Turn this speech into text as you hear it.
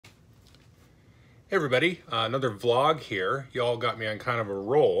Hey everybody, another vlog here. Y'all got me on kind of a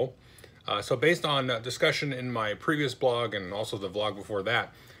roll. So based on discussion in my previous blog and also the vlog before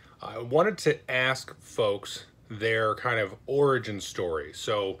that, I wanted to ask folks their kind of origin story.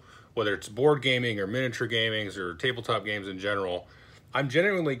 So whether it's board gaming or miniature gaming or tabletop games in general, I'm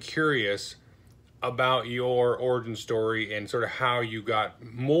genuinely curious about your origin story and sort of how you got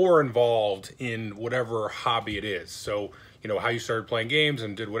more involved in whatever hobby it is. So, you know, how you started playing games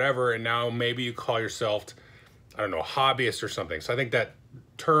and did whatever, and now maybe you call yourself, I don't know, hobbyist or something. So I think that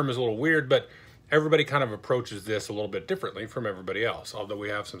term is a little weird, but everybody kind of approaches this a little bit differently from everybody else, although we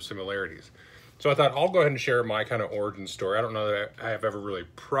have some similarities. So I thought I'll go ahead and share my kind of origin story. I don't know that I have ever really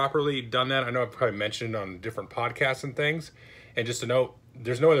properly done that. I know I've probably mentioned it on different podcasts and things. And just to note,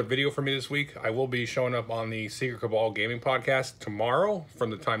 there's no other video for me this week. I will be showing up on the Secret Cabal Gaming Podcast tomorrow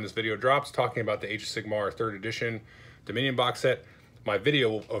from the time this video drops, talking about the Age of Sigmar 3rd Edition Dominion box set. My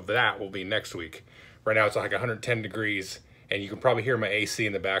video of that will be next week. Right now it's like 110 degrees, and you can probably hear my AC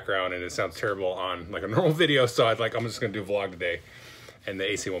in the background, and it sounds terrible on like a normal video, so I'm just going to do a vlog today, and the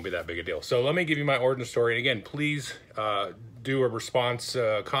AC won't be that big a deal. So let me give you my origin story. And again, please do a response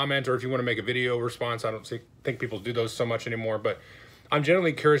comment, or if you want to make a video response. I don't think people do those so much anymore, but I'm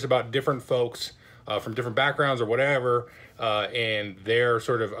generally curious about different folks from different backgrounds or whatever, and their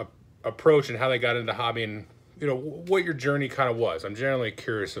sort of approach and how they got into hobby, and you know what your journey kind of was. I'm generally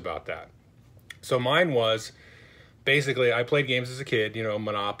curious about that. So mine was basically, I played games as a kid, you know,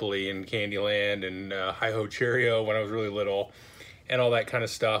 Monopoly and Candyland and Hi-Ho Cheerio when I was really little and all that kind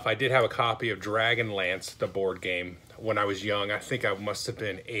of stuff. I did have a copy of Dragonlance, the board game, when I was young. I think I must have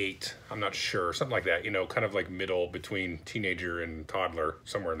been 8. I'm not sure. Something like that, you know, kind of like middle between teenager and toddler,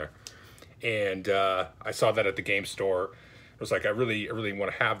 somewhere in there. And I saw that at the game store. I was like, I really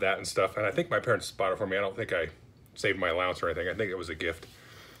want to have that and stuff. And I think my parents bought it for me. I don't think I saved my allowance or anything. I think it was a gift.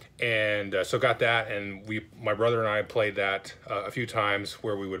 And so got that, and my brother and I played that a few times,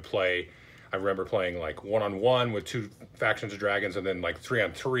 where we would play. I remember playing like 1-on-1 with 2 factions of dragons, and then like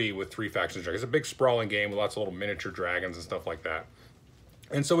 3-on-3 with 3 factions of dragons. It's a big sprawling game with lots of little miniature dragons and stuff like that.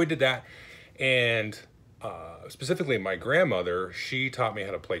 And so we did that, and specifically my grandmother, she taught me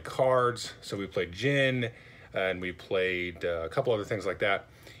how to play cards. So we played gin, and we played a couple other things like that,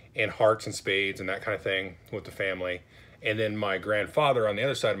 and hearts and spades and that kind of thing with the family. And then my grandfather on the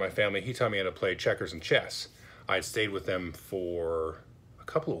other side of my family, he taught me how to play checkers and chess. I had stayed with them for a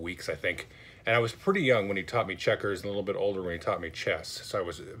couple of weeks, I think. And I was pretty young when he taught me checkers, and a little bit older when he taught me chess. So I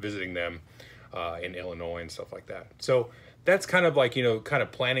was visiting them in Illinois and stuff like that. So that's kind of like, you know, kind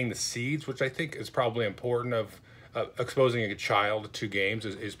of planting the seeds, which I think is probably important. Of exposing a child to games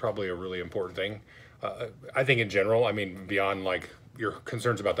is probably a really important thing. I think in general, I mean, beyond like your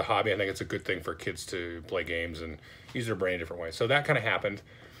concerns about the hobby, I think it's a good thing for kids to play games and use their brain in different ways. So that kind of happened.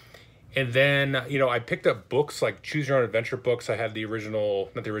 And then, you know, I picked up books like Choose Your Own Adventure books. I had the original,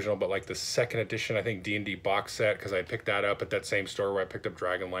 not the original, but like the 2nd edition, I think, D&D box set, because I picked that up at that same store where I picked up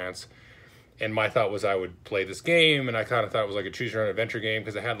Dragonlance. And my thought was I would play this game, and I kind of thought it was like a Choose Your Own Adventure game,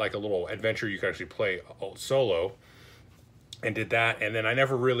 because it had like a little adventure you could actually play solo, and did that. And then I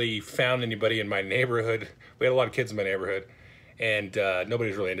never really found anybody in my neighborhood. We had a lot of kids in my neighborhood, and nobody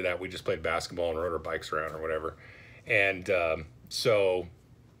was really into that. We just played basketball and rode our bikes around or whatever. And so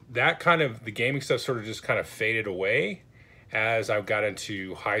that kind of, the gaming stuff sort of just kind of faded away as I got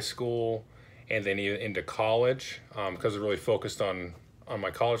into high school and then even into college, because I really focused on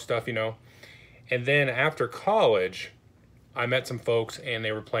my college stuff, you know. And then after college, I met some folks, and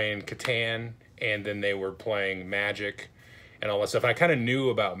they were playing Catan, and then they were playing Magic and all that stuff. And I kind of knew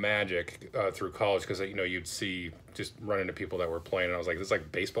about Magic through college, because, you know, you'd see, just run into people that were playing, and I was like, this is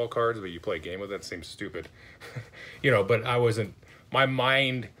like baseball cards, but you play a game with it? That seems stupid. You know, but I wasn't, my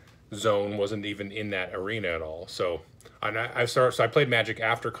mind zone wasn't even in that arena at all. So so I played Magic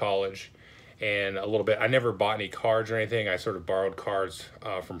after college, and a little bit, I never bought any cards or anything. I sort of borrowed cards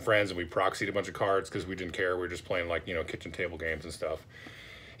from friends, and we proxied a bunch of cards because we didn't care. We were just playing, like, you know, kitchen table games and stuff.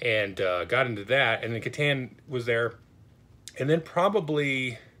 And got into that, and then Catan was there. And then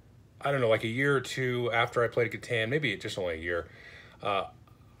probably, I don't know, like a year or two after I played Catan, maybe just only a year,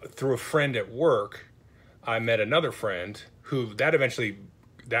 through a friend at work, I met another friend who, that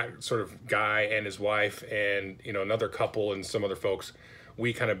sort of guy and his wife and, you know, another couple and some other folks,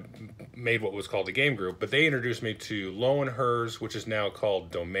 we kind of made what was called a game group. But they introduced me to Lowenhers, which is now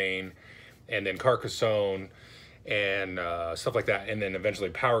called Domain, and then Carcassonne, and stuff like that, and then eventually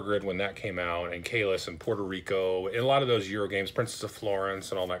Power Grid when that came out, and Caylus and Puerto Rico, and a lot of those Euro games, Princess of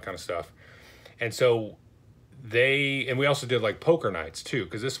Florence and all that kind of stuff. And so and we also did like poker nights too,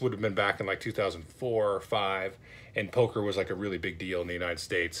 because this would have been back in like 2004 or 5, and poker was like a really big deal in the United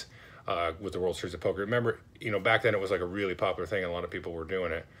States. with the World Series of Poker. Remember, back then it was like a really popular thing, and a lot of people were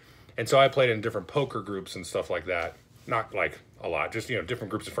doing it. And so I played in different poker groups and stuff like that. Not like a lot, just, different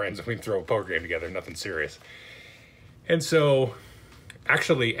groups of friends, and we'd throw a poker game together, nothing serious. And so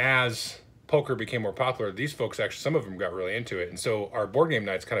actually, as poker became more popular, these folks actually, some of them got really into it. And so our board game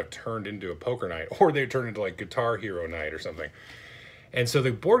nights kind of turned into a poker night, or they turned into like Guitar Hero night or something. And so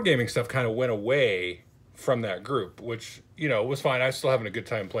the board gaming stuff kind of went away from that group, which, was fine. I was still having a good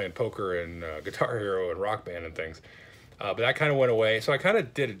time playing poker and Guitar Hero and Rock Band and things. But that kind of went away. So I kind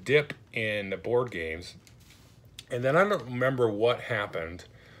of did a dip in the board games. And then I don't remember what happened,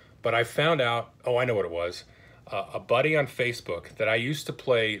 but I found out, oh, I know what it was. A buddy on Facebook that I used to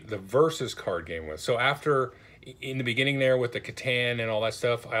play the Versus card game with. So after, in the beginning there with the Catan and all that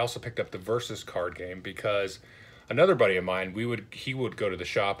stuff, I also picked up the Versus card game because another buddy of mine, he would go to the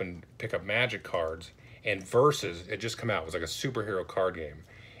shop and pick up Magic cards, and Versus had just come out. It was like a superhero card game.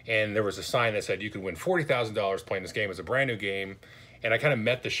 And there was a sign that said you could win $40,000 playing this game. It was a brand new game. And I kind of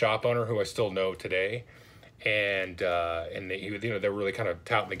met the shop owner, who I still know today. And they were really kind of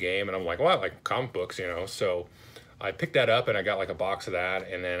touting the game. And I'm like, well, I like comic books, So I picked that up and I got like a box of that.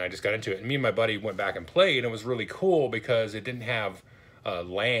 And then I just got into it. And me and my buddy went back and played. And it was really cool because it didn't have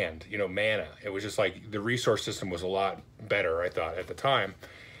land, mana. It was just like the resource system was a lot better, I thought, at the time.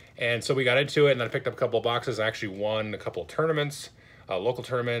 And so we got into it, and then I picked up a couple of boxes. I actually won a couple of tournaments, local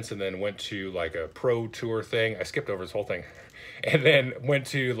tournaments, and then went to like a pro tour thing. I skipped over this whole thing. And then went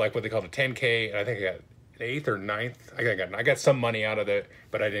to like what they call the 10K, and I think I got 8th or 9th. I got some money out of it,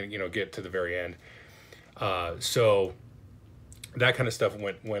 but I didn't, get to the very end. So that kind of stuff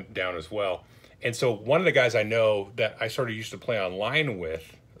went down as well. And so one of the guys I know that I sort of used to play online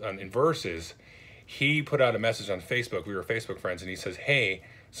with in Versus, he put out a message on Facebook. We were Facebook friends, and he says, hey,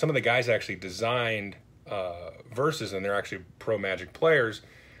 some of the guys actually designed Versus, and they're actually pro Magic players.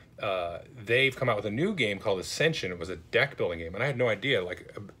 They've come out with a new game called Ascension. It was a deck building game, and I had no idea.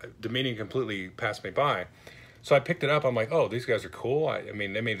 Like, the meeting completely passed me by. So I picked it up. I'm like, oh, these guys are cool. I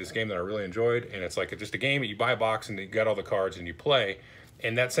mean, they made this game that I really enjoyed, and it's like just a game that you buy a box and you got all the cards and you play.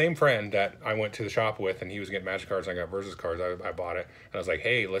 And that same friend that I went to the shop with, and he was getting Magic cards, and I got Versus cards, I bought it. And I was like,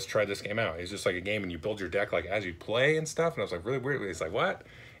 hey, let's try this game out. It's just like a game, and you build your deck like as you play and stuff. And I was like, really weird. He's like, what?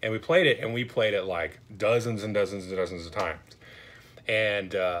 And we played it like dozens and dozens and dozens of times.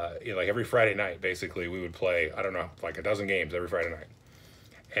 And like every Friday night, basically, we would play, I don't know, like a dozen games every Friday night.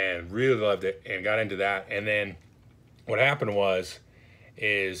 And really loved it and got into that. And then what happened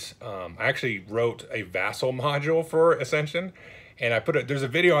is I actually wrote a Vassal module for Ascension. And I there's a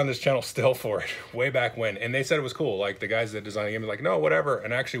video on this channel still for it, way back when. And they said it was cool. Like, the guys that designed the game were like, no, whatever.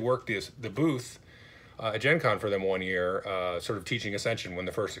 And I actually worked the booth at Gen Con for them one year, sort of teaching Ascension when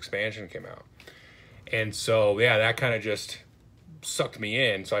the first expansion came out. And so, yeah, that kind of just sucked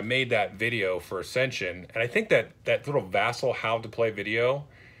me in. So I made that video for Ascension. And I think that little Vassal how to play video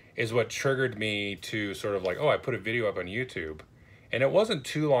is what triggered me to sort of like, oh, I put a video up on YouTube. And it wasn't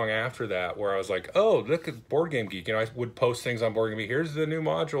too long after that where I was like, oh, look at Board Game Geek. I would post things on Board Game Geek. Here's the new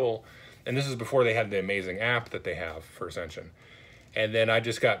module. And this is before they had the amazing app that they have for Ascension. And then I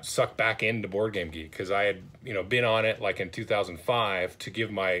just got sucked back into Board Game Geek because I had, been on it like in 2005 to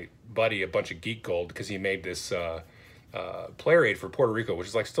give my buddy a bunch of geek gold because he made this player aid for Puerto Rico, which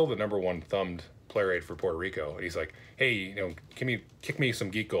is like still the #1 thumbed player aid for Puerto Rico. And he's like, hey, kick me some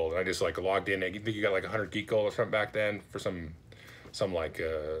geek gold. And I just like logged in. I think you got like 100 geek gold or something back then for some like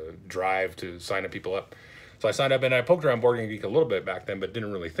drive to sign up people up. So I signed up, and I poked around Board Game Geek a little bit back then, but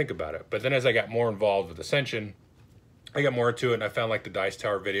didn't really think about it. But then as I got more involved with Ascension, I got more into it, and I found like the Dice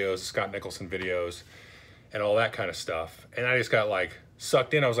Tower videos, Scott Nicholson videos, and all that kind of stuff. And I just got like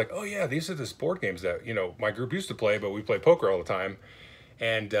sucked in. I was like, oh yeah, these are the board games that, my group used to play, but we play poker all the time.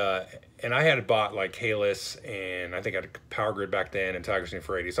 And I had bought like Kalis, and I think I had Power Grid back then, and Tigers and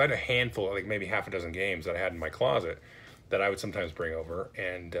 480. So I had a handful, like maybe half a dozen games that I had in my closet that I would sometimes bring over.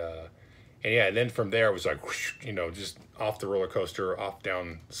 And yeah, and then from there it was like, whoosh, just off the roller coaster, off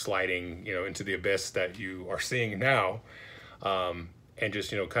down sliding, into the abyss that you are seeing now. And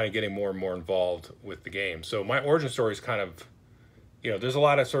just, kind of getting more and more involved with the game. So my origin story is kind of, there's a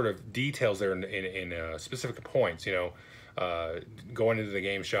lot of sort of details there in specific points, going into the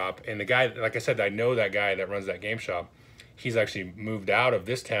game shop. And the guy, like I said, I know that guy that runs that game shop. He's actually moved out of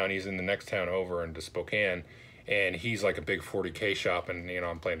this town. He's in the next town over into Spokane. And he's like a big 40K shop, and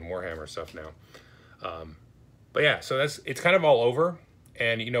I'm playing Warhammer stuff now. But yeah, so it's kind of all over.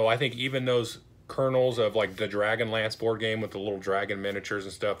 And I think even those kernels of like the Dragonlance board game with the little dragon miniatures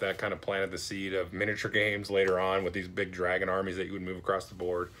and stuff, that kind of planted the seed of miniature games later on with these big dragon armies that you would move across the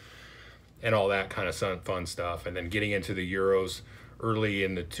board and all that kind of fun stuff. And then getting into the Euros early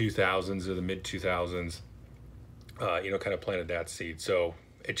in the 2000s or the mid 2000s, you know, kind of planted that seed. So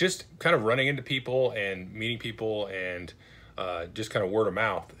it just kind of running into people and meeting people and just kind of word of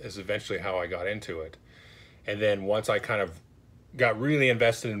mouth is eventually how I got into it. And then once I kind of got really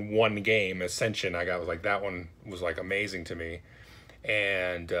invested in one game, Ascension, was like, that one was like amazing to me.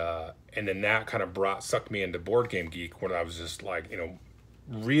 And then that kind of sucked me into Board Game Geek, when I was just like, you know,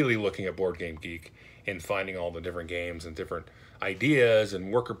 really looking at Board Game Geek and finding all the different games and different ideas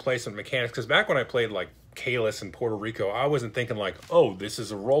and worker placement mechanics. Because back when I played like Kalis and Puerto Rico, I wasn't thinking like, oh, this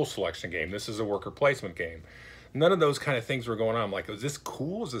is a role selection game, this is a worker placement game. None of those kind of things were going on. I'm like, is this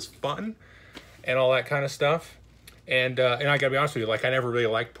cool? Is this fun? And all that kind of stuff. And I gotta be honest with you, like, I never really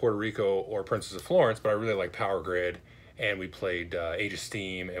liked Puerto Rico or Princess of Florence, but I really liked Power Grid. And we played Age of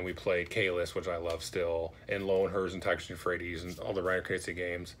Steam, and we played Kalis, which I love still, and Lone Hers and Tigers and Euphrates, and all the Reiner Casey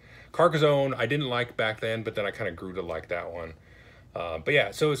games. Carcassonne, I didn't like back then, but then I kind of grew to like that one. But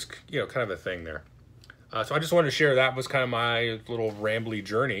yeah, so it's, you know, kind of a thing there. So I just wanted to share that was kind of my little rambly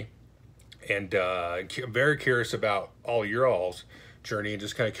journey, and very curious about all your all's journey, and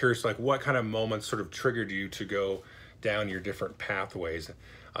just kind of curious, like, what kind of moments sort of triggered you to go down your different pathways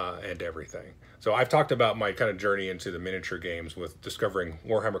and everything. So I've talked about my kind of journey into the miniature games with discovering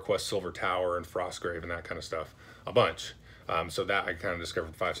Warhammer Quest Silver Tower and Frostgrave and that kind of stuff a bunch. So that I kind of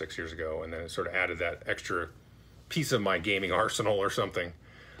discovered 5-6 years ago, and then it sort of added that extra piece of my gaming arsenal or something.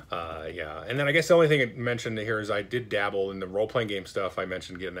 Yeah, and then I guess the only thing I mentioned here is I did dabble in the role-playing game stuff. I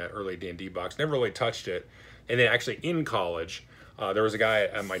mentioned getting that early D&D box, never really touched it. And then actually in college, there was a guy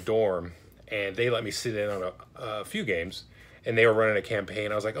at my dorm, and they let me sit in on a few games, and they were running a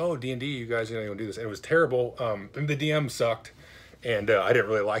campaign. I was like, oh, D&D, you guys, you know, do this. And it was terrible. And the DM sucked, and I didn't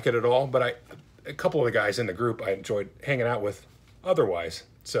really like it at all. But a couple of the guys in the group I enjoyed hanging out with otherwise.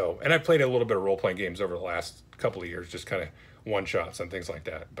 So, and I played a little bit of role-playing games over the last couple of years, just kind of one-shots and things like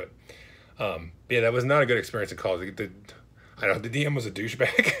that. But yeah, that was not a good experience in college. I know the DM was a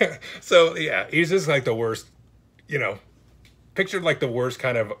douchebag. So yeah, he's just like the worst, you know, pictured like the worst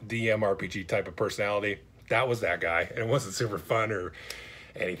kind of DM RPG type of personality. That was that guy, and it wasn't super fun or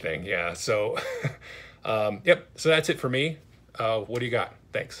anything. Yeah, so yep, so that's it for me. What do you got?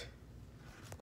 Thanks.